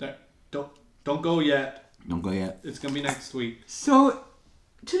 Don't go yet. Don't go yet. It's gonna be next week. So,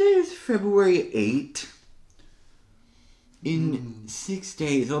 today is February 8th. In 6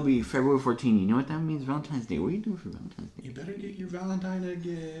 days, it'll be February 14th. You know what that means? Valentine's Day. What are you doing for Valentine's Day? You better get your Valentine a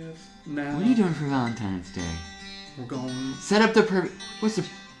gift now. What are you doing for Valentine's Day? We're going. Set up the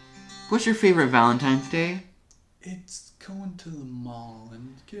What's your favorite Valentine's Day? It's going to the mall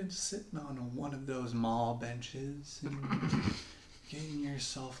and sitting on one of those mall benches and getting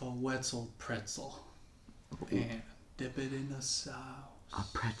yourself a Wetzel pretzel and dip it in a sauce. A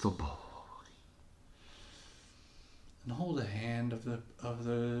pretzel bowl. And hold a hand of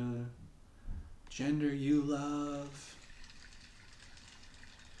the gender you love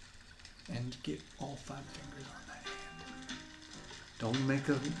and get all 5 fingers on that hand. Don't make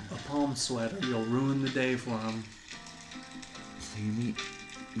a palm sweat or you'll ruin the day for them. So you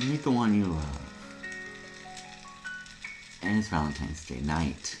meet the one you love. And it's Valentine's Day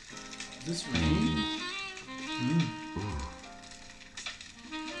night. Is this rain?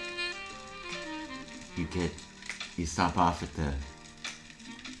 You stop off at the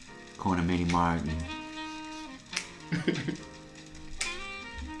corner mini mart and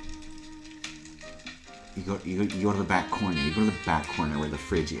you go to the back corner. You go to the back corner where the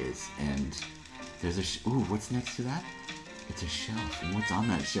fridge is, and there's ooh, what's next to that? It's a shelf. And what's on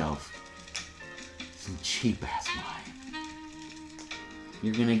that shelf? Some cheap-ass wine.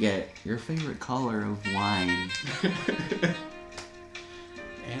 You're gonna get your favorite color of wine.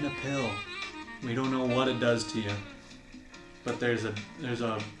 And a pill. We don't know what it does to you. But there's a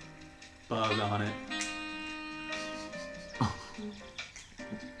bug on it.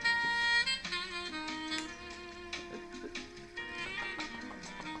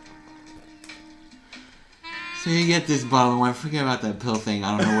 So you get this bottle of wine. Forget about that pill thing.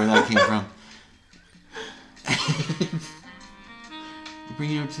 I don't know where that came from. You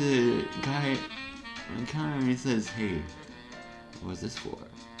bring it up to the guy on the counter and he says, "Hey, what's this for?"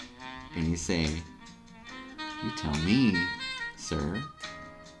 And you say, "You tell me, sir."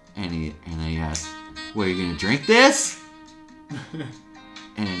 And then he asks, "What, are you gonna drink this?"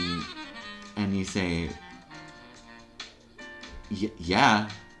 and you say, "Yeah,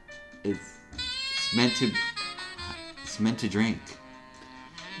 it's meant to drink."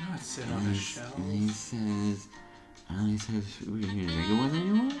 Not sit on a shelf. And he says, "Are you gonna drink it with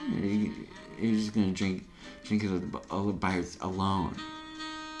anyone? Or are you just gonna drink it by alone?"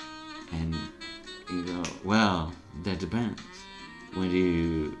 And you go, "Well, that depends. When do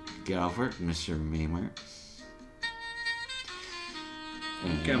you get off work, Mr. Mamer?"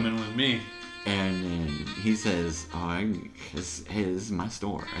 Coming with me. And then he says, hey, this is my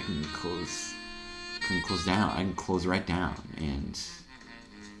store. I can close down. I can close right down."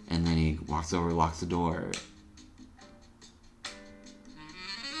 And then he walks over, locks the door.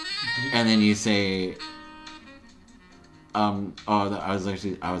 And then you say, I'm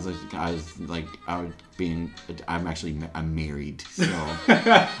married, so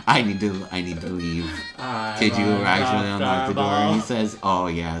I need to leave. Could you actually unlock the door? And he says, "Oh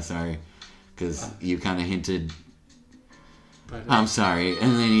yeah, sorry, because you kind of hinted. I'm sorry."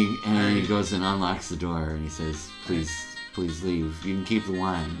 And then he goes and unlocks the door and he says, "Please leave. You can keep the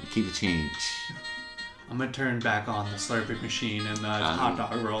wine, keep the change." I'm gonna turn back on the Slurping machine and the hot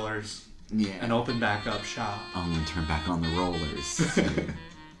dog rollers. Yeah. And open back up shop. I'm gonna turn back on the rollers.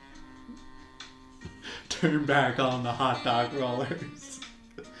 Turn back on the hot dog rollers.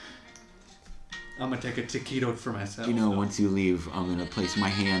 I'm gonna take a taquito for myself. You know, once you leave, I'm gonna place my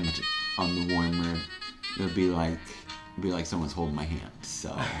hand on the warmer. It'll be like someone's holding my hand.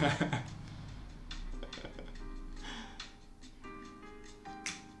 So.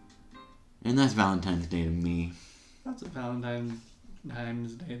 And that's Valentine's Day to me. That's a Valentine's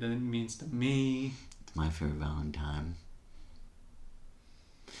Day that it means to me. It's my favorite Valentine.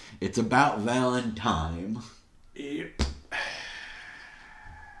 It's about Valentine. Yep.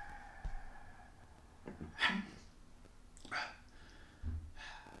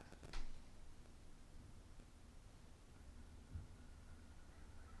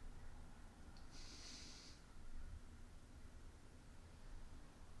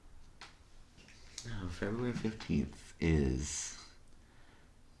 February 15th is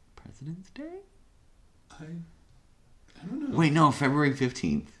President's Day? I don't know. Wait, no, February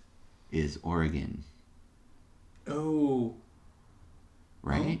 15th is Oregon. Oh.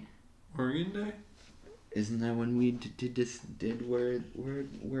 Right? Oh, Oregon Day? Isn't that when we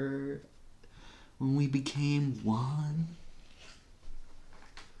when we became one?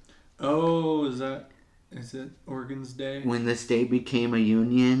 Oh, is it Oregon's Day? When the state became a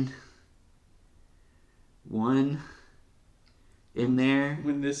union? One in there?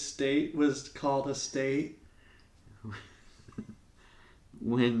 When this state was called a state?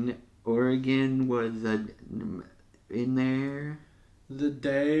 When Oregon was in there? The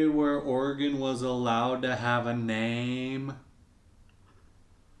day where Oregon was allowed to have a name.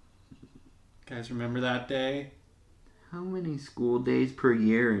 Guys, remember that day? How many school days per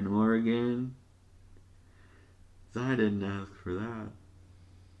year in Oregon? 'Cause I didn't ask for that.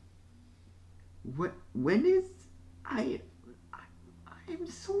 When is... I'm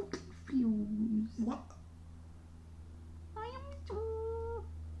so confused. What? I am so...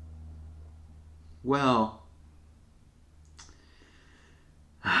 Well...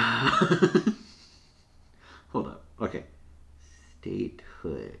 Hold up. Okay.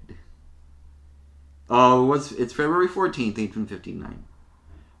 Statehood. Oh, it's February 14th, 1859.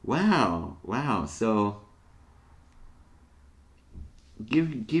 Wow. So...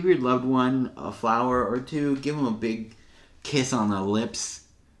 Give your loved one a flower or two. Give them a big kiss on the lips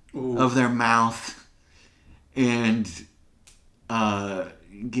of their mouth, and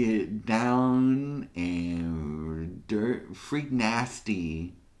get down and freak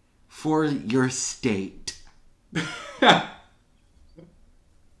nasty for your state.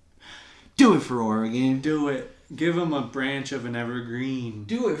 Do it for Oregon. Do it. Give them a branch of an evergreen.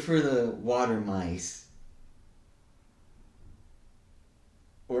 Do it for the water mice.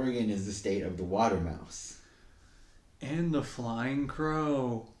 Oregon is the state of the water mouse. And the flying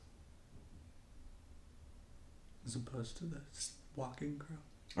crow. As opposed to the walking crow.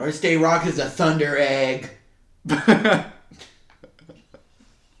 Our state rock is a thunder egg.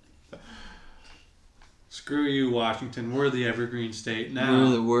 Screw you, Washington. We're the evergreen state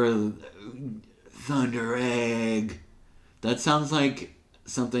now. We're the thunder egg. That sounds like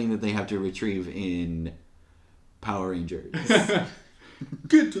something that they have to retrieve in Power Rangers.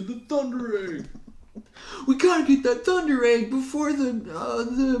 Get to the thunder egg. We gotta get that thunder egg before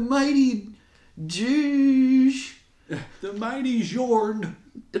the mighty Jeesh. The mighty Jorn.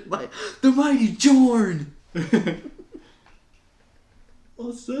 The mighty Jorn.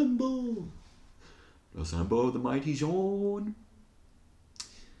 Assemble. Assemble the mighty Jorn.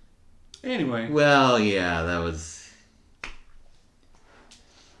 Anyway. Well, yeah, that was...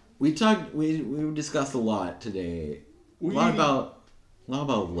 We discussed a lot today. A lot about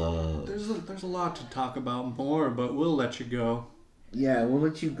love. There's a lot to talk about more, but we'll let you go. Yeah, we'll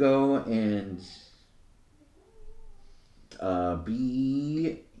let you go and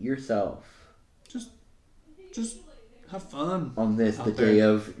be yourself. Just have fun. On this, the day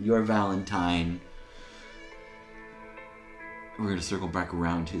of your Valentine. We're going to circle back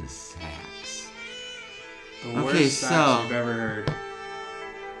around to the sax. The worst sax you've ever heard.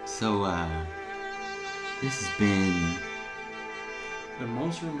 So, this has been... the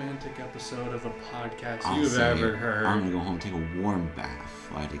most romantic episode of a podcast you've ever heard. I'm going to go home and take a warm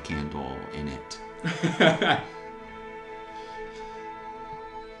bath, light a candle in it.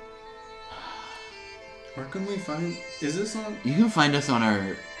 Where can we find... Is this on... You can find us on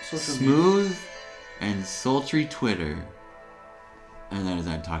our smooth and sultry Twitter. And that is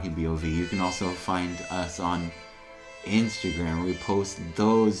at Talking BOV. You can also find us on Instagram, where we post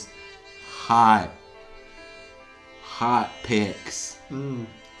those hot pics.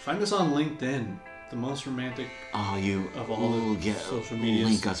 Find us on LinkedIn, the most romantic of all the social media.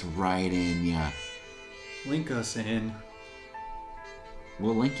 Link us right in, yeah. Link us in.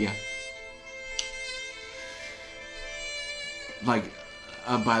 We'll link you. Like,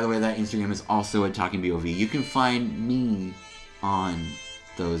 by the way, that Instagram is also at Talking BOV. You can find me on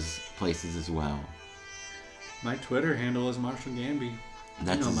those places as well. My Twitter handle is Marshall Gamby.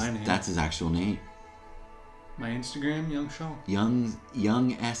 That's his actual name. My Instagram, Young Shaw.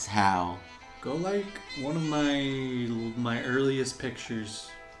 Young S Hal. Go like one of my earliest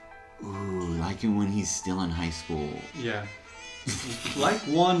pictures. Ooh, like him when he's still in high school. Yeah. Like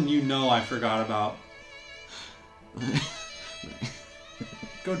one I forgot about.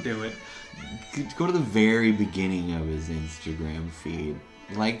 Go do it. Go to the very beginning of his Instagram feed.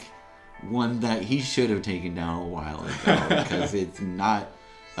 Like one that he should have taken down a while ago because it's not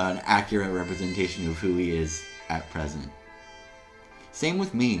an accurate representation of who he is at present. Same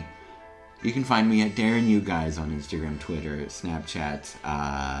with me. You can find me at Darren You Guys on Instagram, Twitter, Snapchat,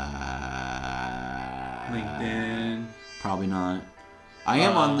 LinkedIn. Probably not. I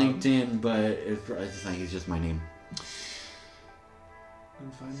am on LinkedIn, but it's just my name. You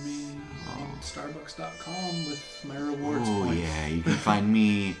can find me on Starbucks.com with my rewards points. Oh yeah, you can find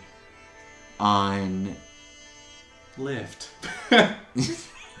me on Lyft.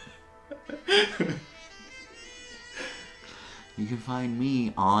 You can find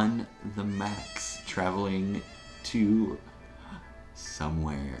me on the Max, traveling to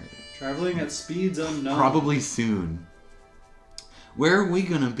somewhere. Traveling at speeds unknown. Probably soon. Where are we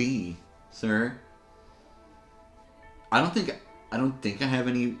gonna be, sir? I don't think I have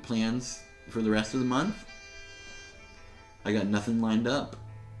any plans for the rest of the month. I got nothing lined up.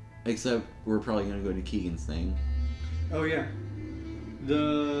 Except we're probably gonna go to Keegan's thing. Oh yeah.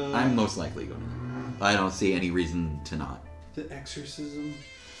 I'm most likely going to. I don't see any reason to not. The exorcism.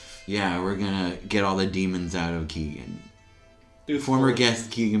 Yeah, we're gonna get all the demons out of Keegan. Former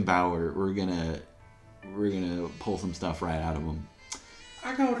guest Keegan Bauer. We're gonna pull some stuff right out of him.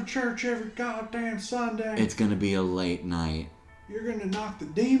 I go to church every goddamn Sunday. It's gonna be a late night. You're gonna knock the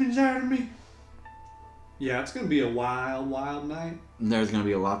demons out of me? Yeah, it's gonna be a wild, wild night. There's gonna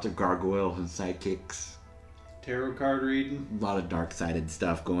be a lot of gargoyles and sidekicks. Tarot card reading. A lot of dark-sided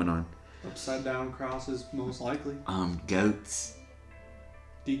stuff going on. Upside down crosses, most likely. Goats.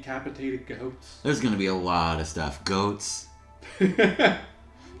 Decapitated goats. There's gonna be a lot of stuff. Goats.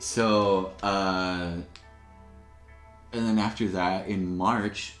 So, and then after that, in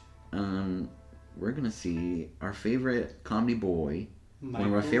March, we're gonna see our favorite comedy boy, one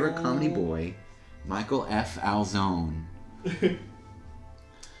of our favorite comedy boy, Michael F. Alzone.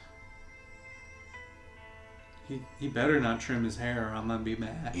 He better not trim his hair or I'm gonna be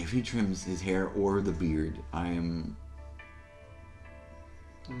mad. If he trims his hair or the beard, I am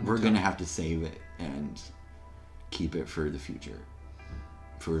We're gonna have to save it and keep it for the future.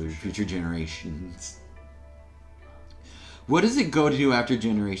 For future generations. What does it go to do after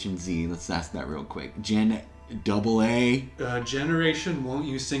Generation Z? Let's ask that real quick. Gen AA? Generation Won't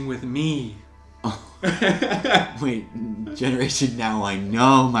You Sing With Me? Oh. Wait, Generation Now I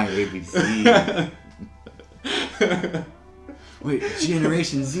Know My ABC. Wait,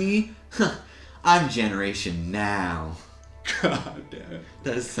 Generation Z? I'm Generation Now. God damn it.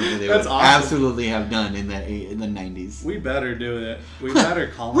 That's something they That's would awesome. absolutely have done in the 90s. We better do it. We better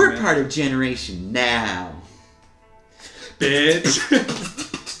call We're them part of Generation Now. Bitch.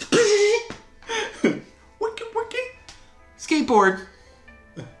 Wiki. Skateboard.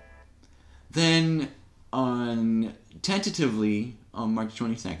 Then tentatively on March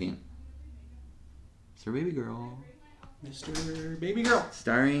 22nd, Sir Baby Girl. Mr. Baby Girl.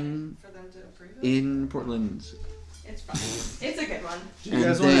 Starring For them to approve it? in Portland. It's fine. It's a good one. Do you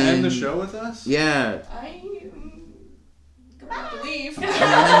guys want to end the show with us? Yeah. I'm about to leave.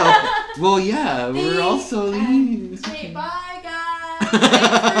 Well, yeah, we're also leaving. Okay, bye guys. Thanks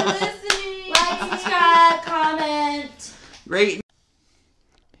for listening. Like, subscribe, comment. Great.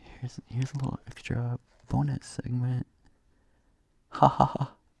 Here's a little extra bonus segment. Ha ha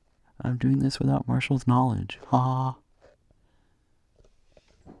ha. I'm doing this without Marshall's knowledge. Ha ha.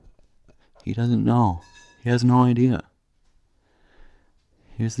 He doesn't know. He has no idea.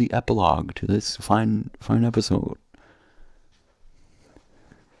 Here's the epilogue to this fine episode.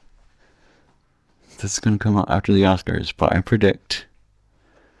 This is going to come out after the Oscars, but I predict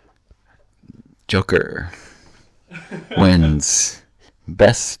Joker wins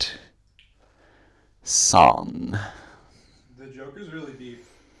Best Song. The Joker's really deep.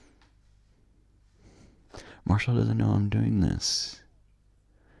 Marshall doesn't know I'm doing this.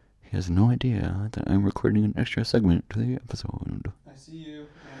 He has no idea that I'm recording an extra segment to the episode. I see you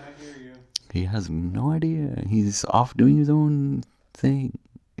and I hear you. He has no idea. He's off doing his own thing.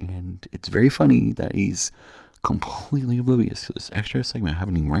 And it's very funny that he's completely oblivious to this extra segment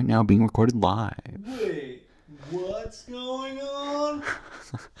happening right now, being recorded live. Wait, what's going on?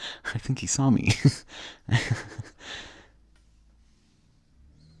 I think he saw me.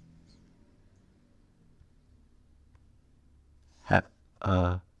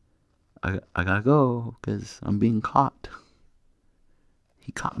 I gotta go because I'm being caught.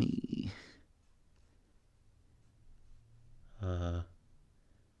 He caught me.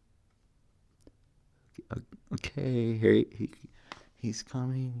 Okay, here he's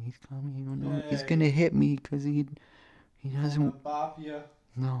coming. He's coming. Oh no, he's gonna hit me because he doesn't. Bop ya.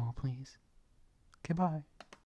 No, please. Okay, bye.